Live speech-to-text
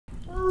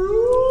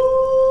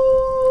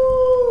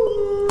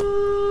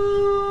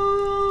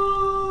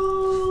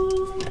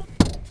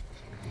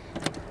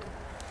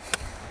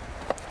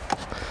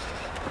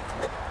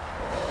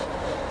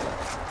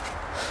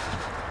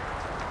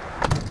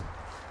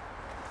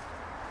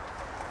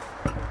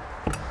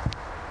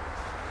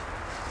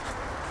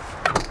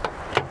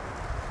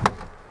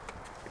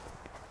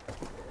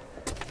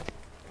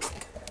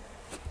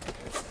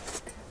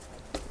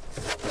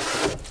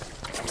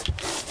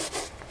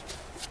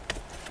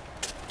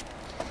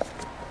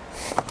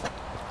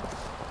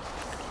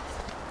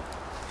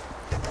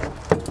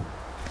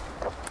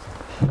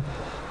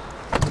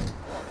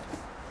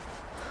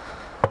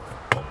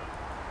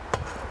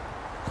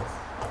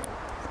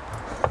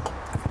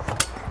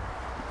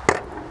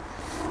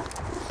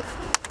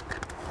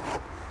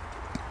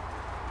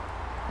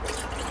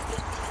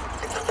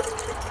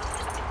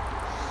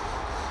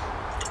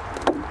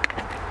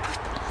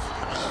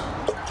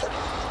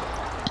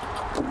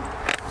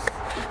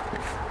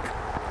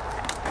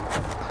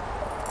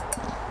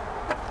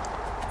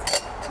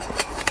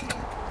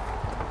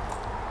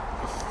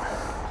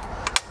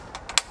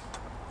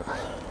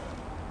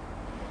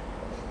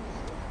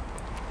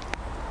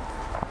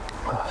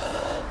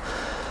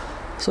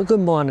So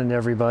good morning,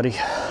 everybody.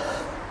 Had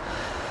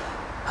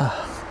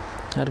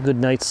a good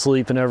night's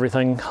sleep and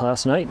everything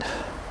last night.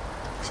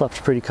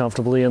 Slept pretty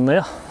comfortably in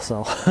there,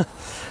 so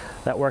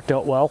that worked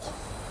out well.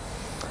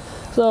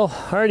 So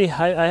I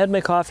had my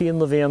coffee in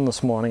the van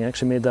this morning. I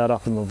actually made that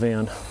up in the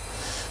van.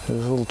 It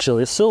was a little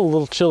chilly. It's still a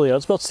little chilly out.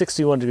 It's about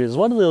 61 degrees. It's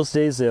one of those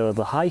days there with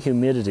the high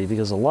humidity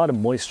because there's a lot of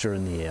moisture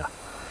in the air.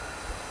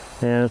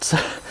 And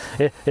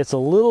it's a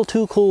little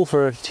too cool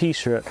for a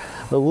t-shirt,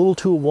 a little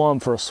too warm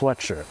for a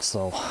sweatshirt.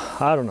 So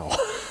I don't know.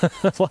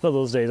 It's one of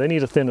those days. I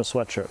need a thinner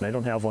sweatshirt and I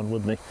don't have one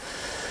with me.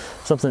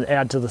 Something to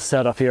add to the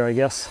setup here, I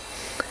guess.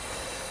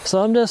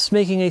 So I'm just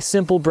making a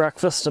simple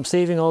breakfast. I'm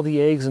saving all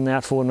the eggs and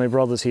that for when my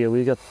brother's here.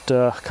 We got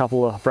a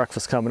couple of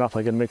breakfasts coming up.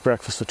 I gotta make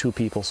breakfast for 2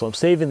 people, so I'm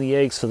saving the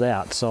eggs for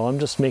that. So I'm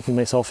just making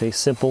myself a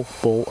simple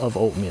bowl of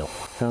oatmeal.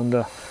 Found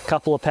a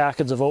couple of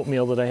packets of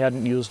oatmeal that I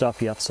hadn't used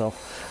up yet, so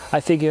I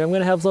figure I'm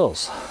gonna have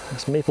those.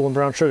 It's maple and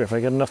brown sugar.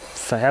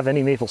 If I have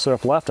any maple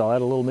syrup left, I'll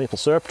add a little maple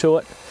syrup to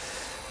it.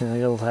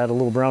 And I'll add a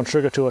little brown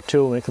sugar to it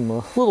too, make them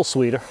a little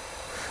sweeter.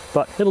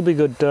 But it'll be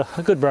good,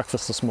 a good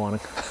breakfast this morning.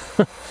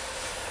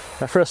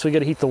 At first we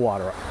gotta heat the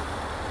water up.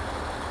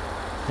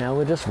 Now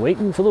we're just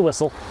waiting for the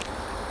whistle.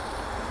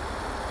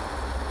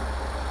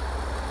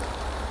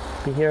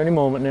 Be here any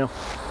moment now.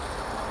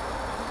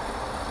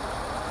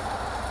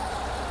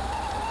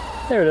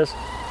 There it is.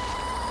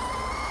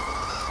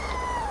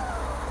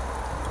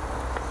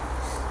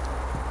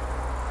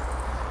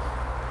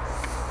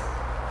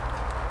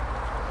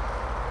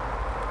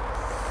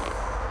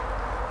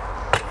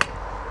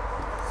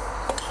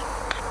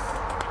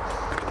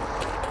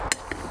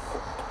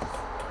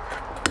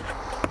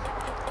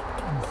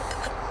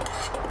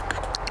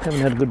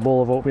 Haven't had a good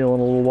bowl of oatmeal in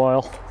a little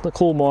while. The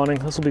cool morning,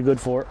 this will be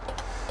good for it.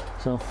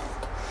 So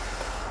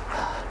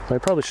I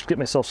probably should get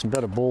myself some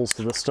better bowls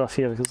for this stuff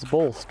here because the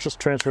bowl just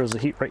transfers the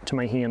heat right to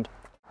my hand.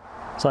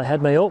 So I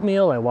had my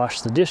oatmeal, I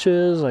washed the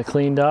dishes, I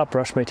cleaned up,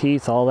 brushed my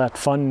teeth, all that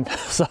fun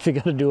stuff you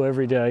gotta do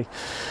every day.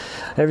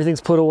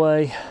 Everything's put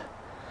away.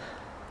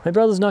 My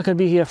brother's not gonna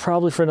be here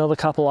probably for another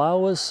couple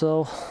hours,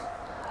 so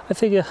I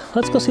figure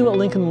let's go see what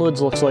Lincoln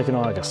Woods looks like in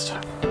August.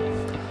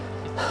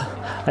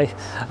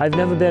 I've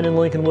never been in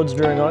Lincoln Woods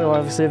during August. Well,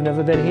 obviously I've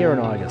never been here in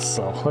August,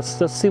 so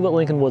let's see what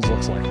Lincoln Woods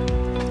looks like.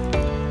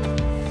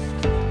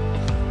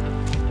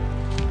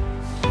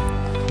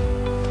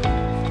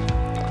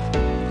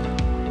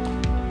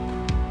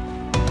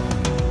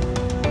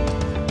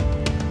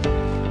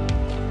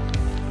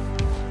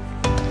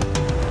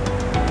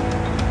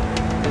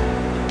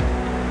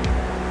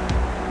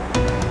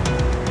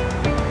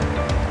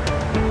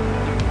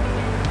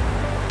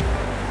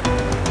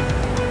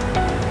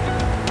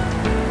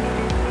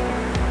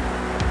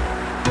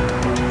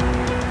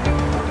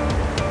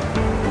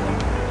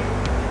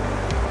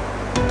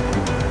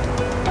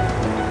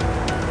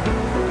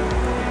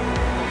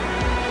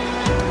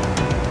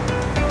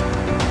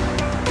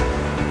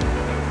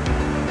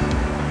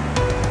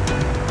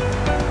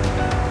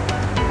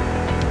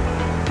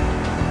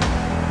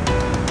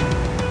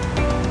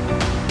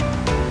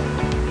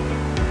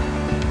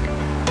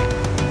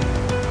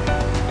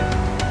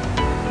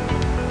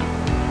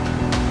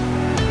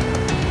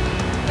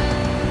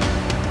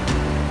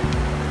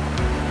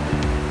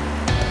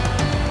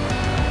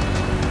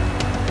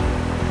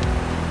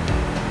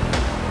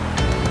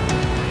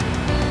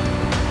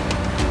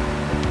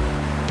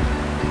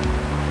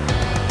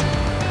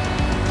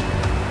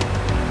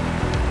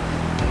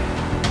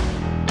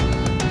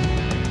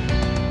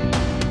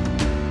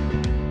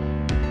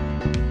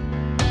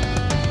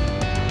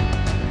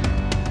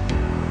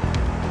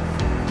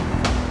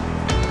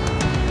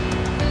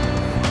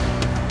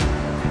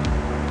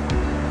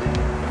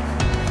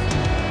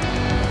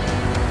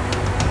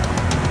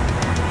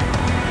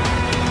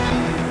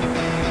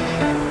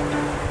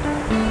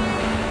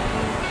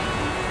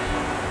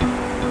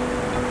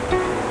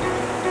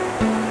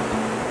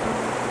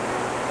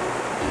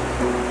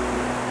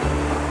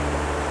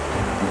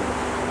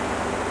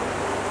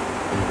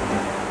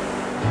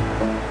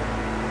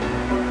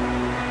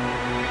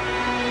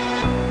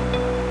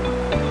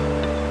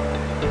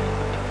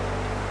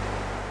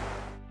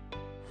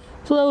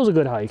 So that was a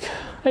good hike.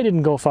 I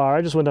didn't go far.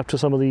 I just went up to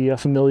some of the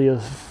familiar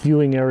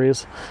viewing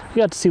areas. You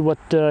got to see what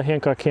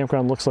Hancock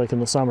Campground looks like in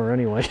the summer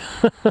anyway.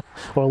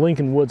 Or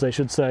Lincoln Woods, I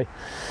should say.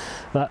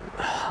 But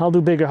I'll do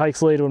bigger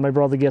hikes later when my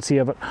brother gets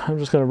here, but I'm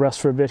just going to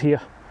rest for a bit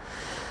here.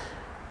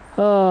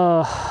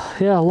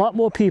 Yeah, a lot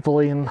more people.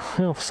 And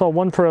saw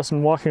one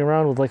person walking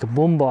around with like a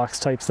boombox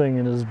type thing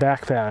in his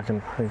backpack.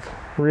 And like,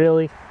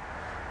 really?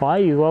 Why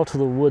you go out to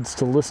the woods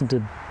to listen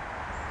to...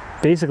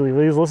 Basically,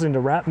 he's listening to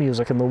rap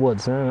music in the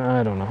woods.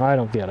 I don't know. I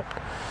don't get it.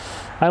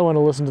 I want to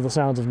listen to the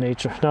sounds of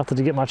nature. Not that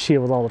you get much here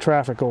with all the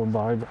traffic going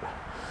by, but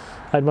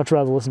I'd much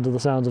rather listen to the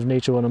sounds of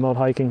nature when I'm out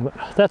hiking, but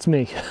that's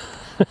me.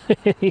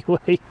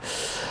 Anyway,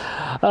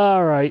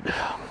 all right.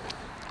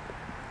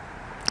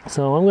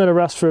 So I'm going to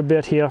rest for a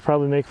bit here,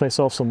 probably make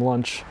myself some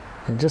lunch.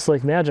 And just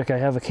like magic, I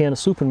have a can of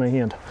soup in my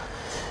hand.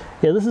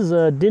 Yeah, this is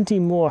a Dinty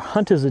Moore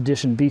Hunter's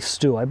Edition beef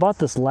stew. I bought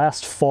this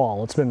last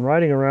fall. It's been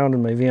riding around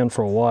in my van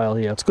for a while.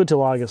 Yeah, it's good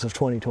till August of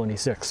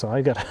 2026, so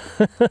I got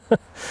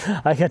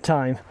I got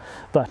time.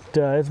 But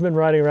it's been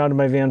riding around in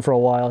my van for a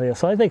while here,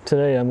 so I think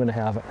today I'm going to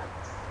have it.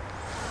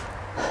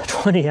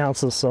 20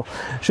 ounces, so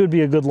should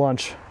be a good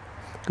lunch.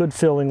 Good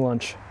filling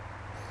lunch.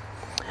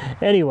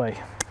 Anyway,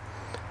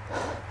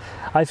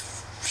 I'm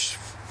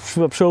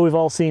sure we've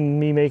all seen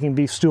me making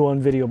beef stew on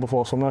video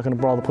before, so I'm not going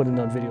to bother putting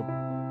it on video.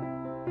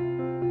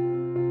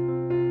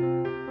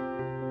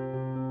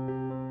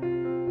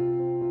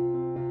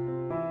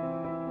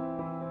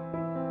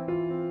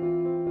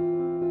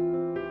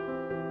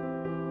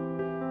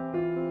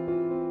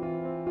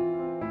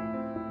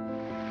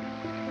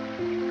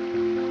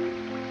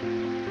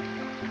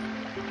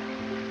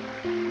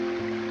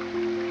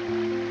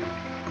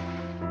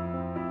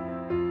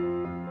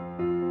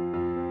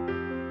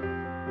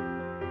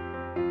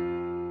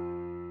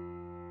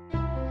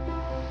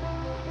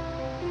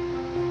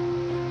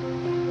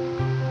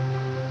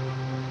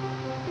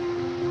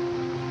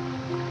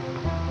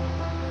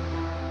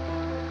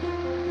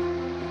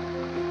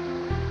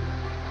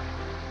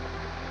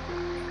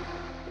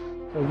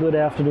 So good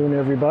afternoon,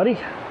 everybody.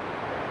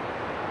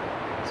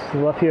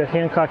 We're up here at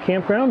Hancock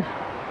Campground.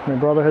 My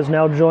brother has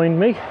now joined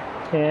me,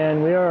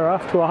 and we are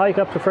off to a hike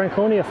up to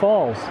Franconia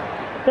Falls.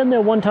 Been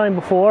there one time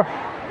before,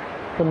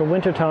 in the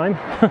winter time,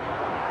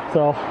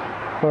 so,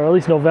 or at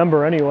least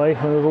November anyway,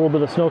 when there's a little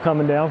bit of snow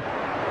coming down.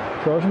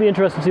 So it should be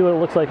interesting to see what it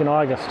looks like in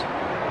August.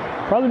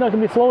 Probably not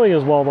going to be flowing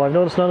as well, though. I've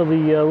noticed none of the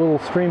little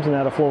streams in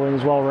that are flowing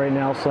as well right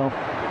now, so.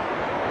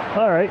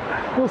 Alright,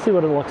 we'll see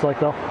what it looks like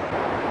though.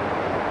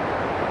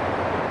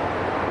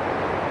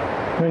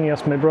 And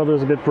yes, my brother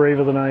is a bit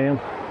braver than I am.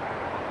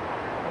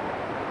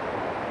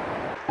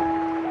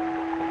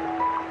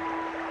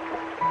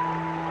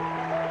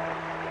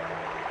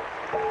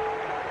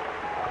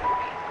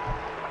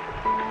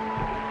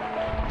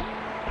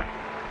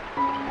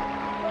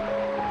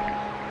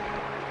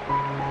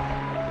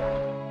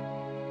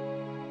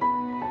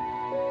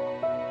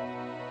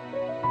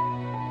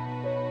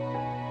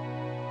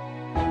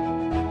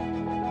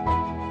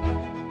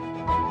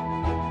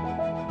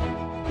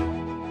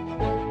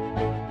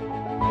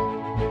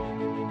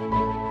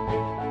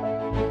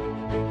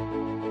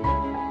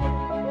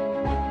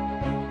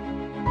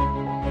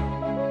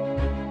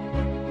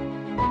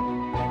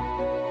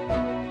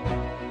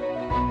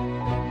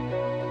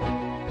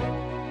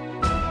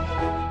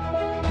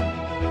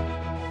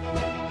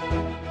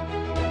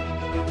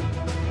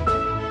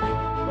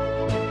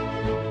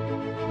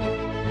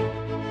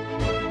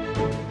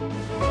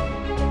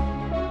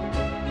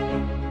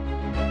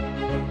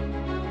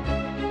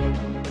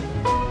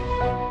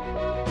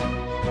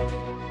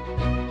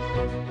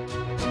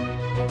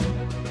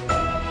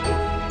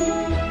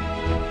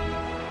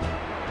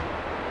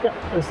 Yeah,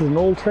 this is an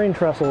old train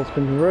trestle. It's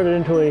been converted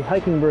into a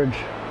hiking bridge.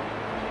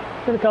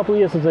 It's been a couple of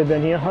years since I've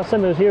been here. Last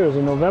time I was here was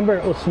in November.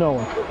 It was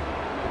snowing.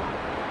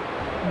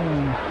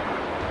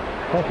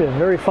 Actually, a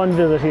very fun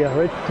visit here,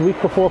 right the week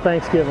before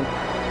Thanksgiving.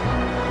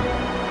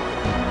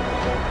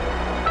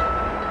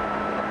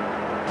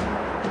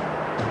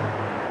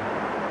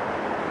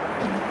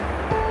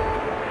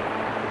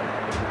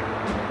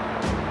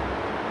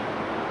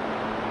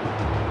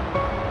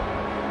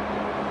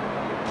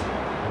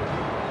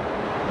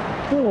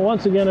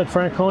 Once again at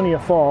Franconia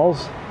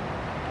Falls.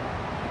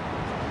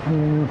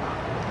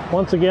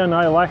 Once again,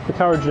 I lack the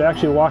courage to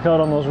actually walk out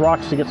on those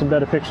rocks to get some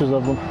better pictures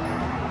of them.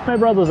 My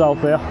brother's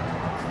out there.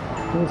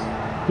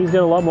 He's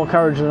got a lot more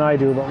courage than I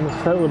do, but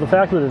with the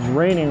fact that it's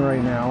raining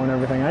right now and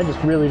everything, I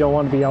just really don't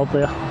want to be out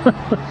there.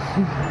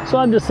 So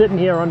I'm just sitting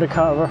here under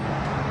cover,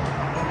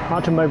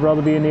 watching my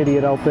brother be an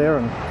idiot out there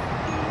and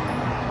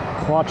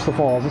watch the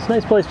falls. It's a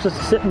nice place just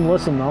to sit and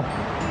listen though.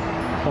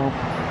 So,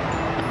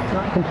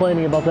 not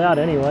complaining about that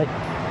anyway.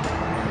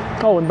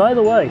 Oh, and by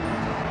the way,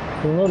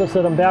 you'll notice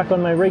that I'm back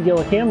on my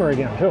regular camera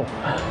again, too.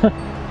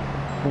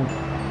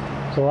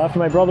 So after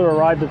my brother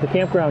arrived at the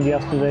campground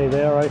yesterday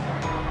there, I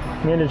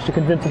managed to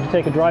convince him to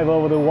take a drive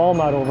over to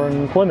Walmart over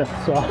in Plymouth.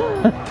 So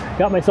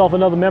got myself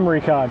another memory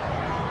card.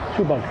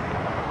 Shoe bug.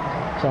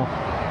 So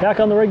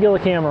back on the regular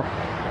camera.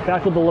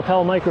 Back with the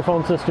lapel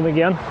microphone system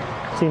again.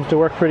 Seems to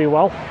work pretty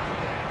well.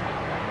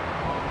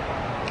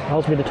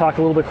 Allows me to talk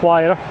a little bit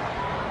quieter.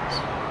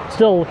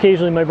 Still,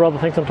 occasionally my brother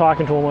thinks I'm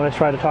talking to him when I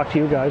try to talk to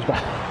you guys, but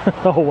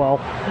oh well.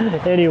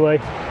 Anyway,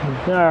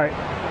 alright.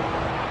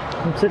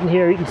 I'm sitting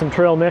here eating some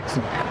trail mix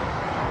and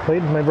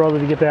waiting for my brother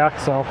to get back,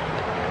 so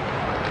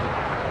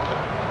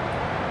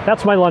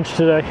that's my lunch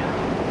today.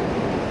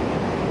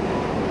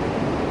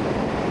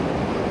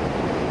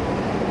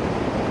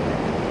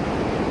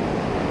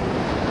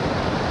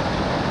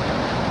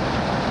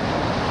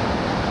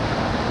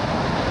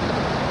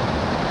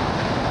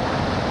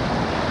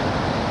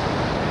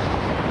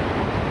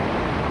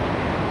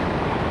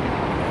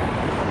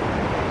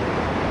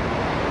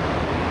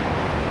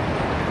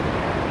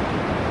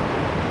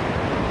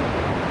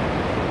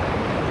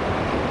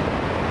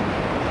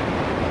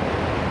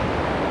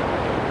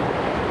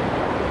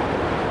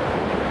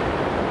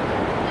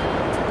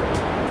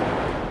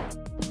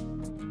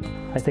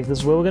 think this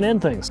is where we're going to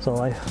end things. So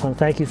I want to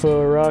thank you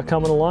for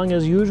coming along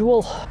as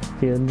usual.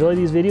 If you enjoy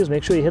these videos,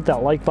 make sure you hit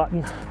that like button.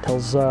 It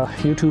tells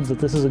YouTube that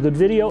this is a good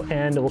video,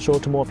 and it will show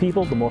it to more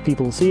people. The more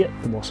people who see it,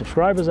 the more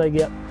subscribers I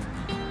get.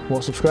 The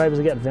more subscribers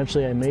I get,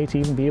 eventually I may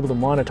even be able to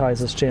monetize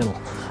this channel.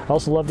 I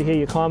also love to hear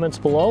your comments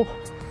below.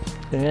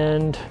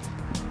 And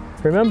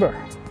remember,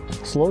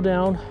 slow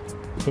down,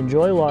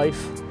 enjoy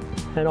life,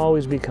 and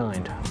always be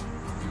kind.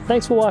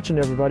 Thanks for watching,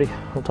 everybody.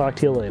 I'll talk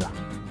to you later.